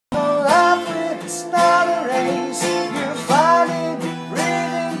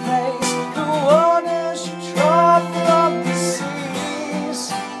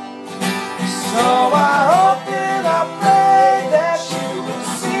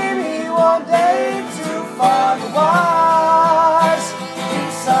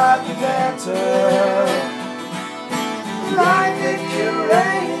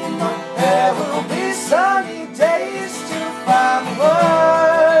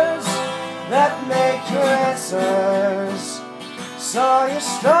So your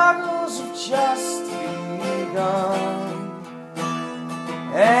struggles have just begun,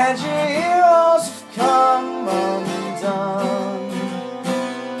 and your heroes have come undone.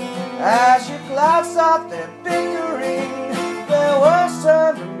 As your clouds out there bickering, their words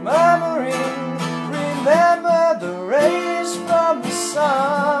turn to murmuring. Remember the rays from the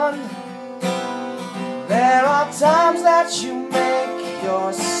sun. There are times that you make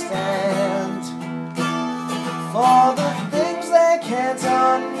your stand for the things they can't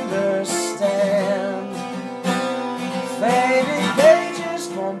understand. Faded pages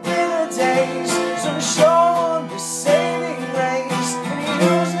from bitter days, some show the saving grace, and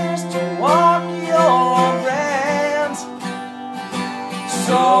use this to walk your brand.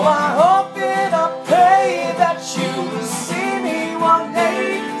 So I hope and I pray that you will see me one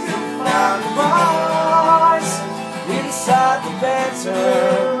day to find wise inside the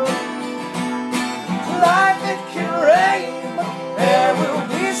better life. It can rain, but there will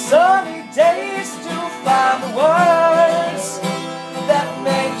be sunny days to find the words that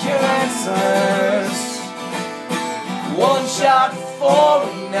make your answers. One shot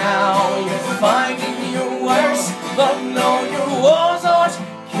forward now, you're finding your worst, but no, your walls aren't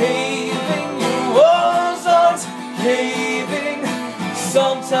caving, your walls aren't caving.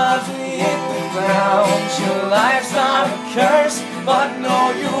 Sometimes we hit the ground, your life's not a curse, but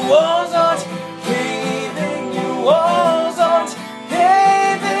no, your walls aren't caving, your walls aren't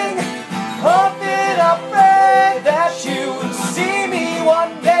caving. Hope that I pray that you will see me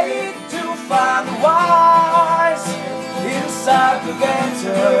one day to find the wise inside the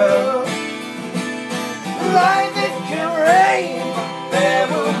better life. It can rain, but there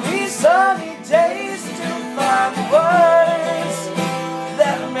will